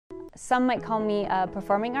Some might call me a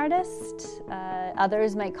performing artist,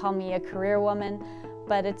 others might call me a career woman,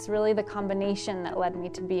 but it's really the combination that led me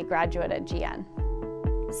to be a graduate at GN.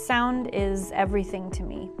 Sound is everything to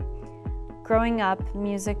me. Growing up,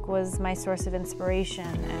 music was my source of inspiration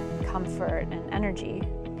and comfort and energy.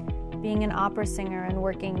 Being an opera singer and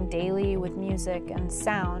working daily with music and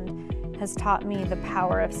sound has taught me the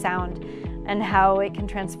power of sound and how it can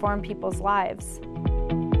transform people's lives.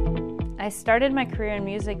 I started my career in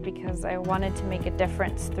music because I wanted to make a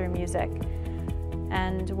difference through music.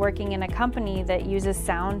 And working in a company that uses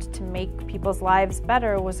sound to make people's lives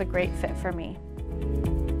better was a great fit for me.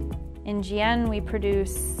 In GN, we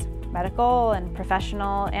produce medical and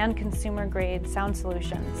professional and consumer-grade sound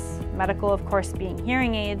solutions. Medical, of course, being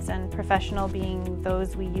hearing aids, and professional being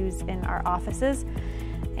those we use in our offices,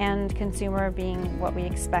 and consumer being what we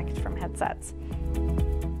expect from headsets.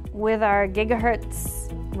 With our gigahertz,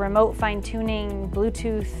 remote fine-tuning,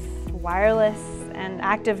 Bluetooth, wireless, and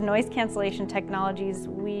active noise cancellation technologies,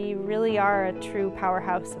 we really are a true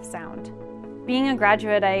powerhouse of sound. Being a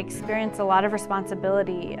graduate, I experienced a lot of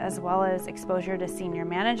responsibility as well as exposure to senior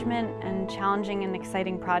management and challenging and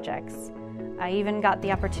exciting projects. I even got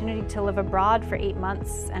the opportunity to live abroad for 8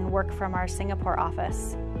 months and work from our Singapore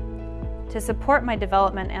office. To support my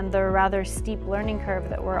development and the rather steep learning curve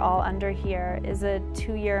that we're all under here is a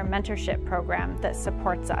 2-year mentorship program that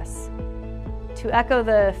supports us. To echo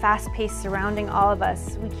the fast pace surrounding all of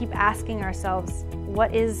us, we keep asking ourselves,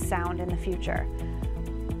 what is sound in the future?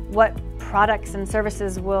 What products and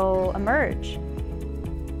services will emerge?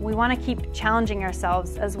 We want to keep challenging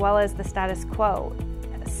ourselves as well as the status quo,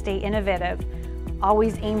 stay innovative,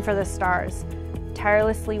 always aim for the stars,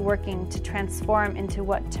 tirelessly working to transform into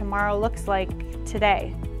what tomorrow looks like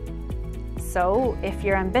today. So, if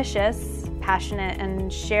you're ambitious, passionate,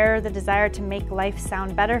 and share the desire to make life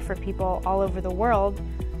sound better for people all over the world,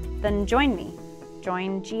 then join me.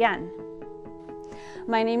 Join GN.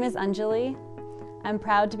 My name is Anjuli. I'm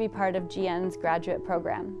proud to be part of GN's graduate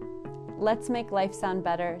program. Let's make life sound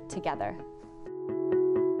better together.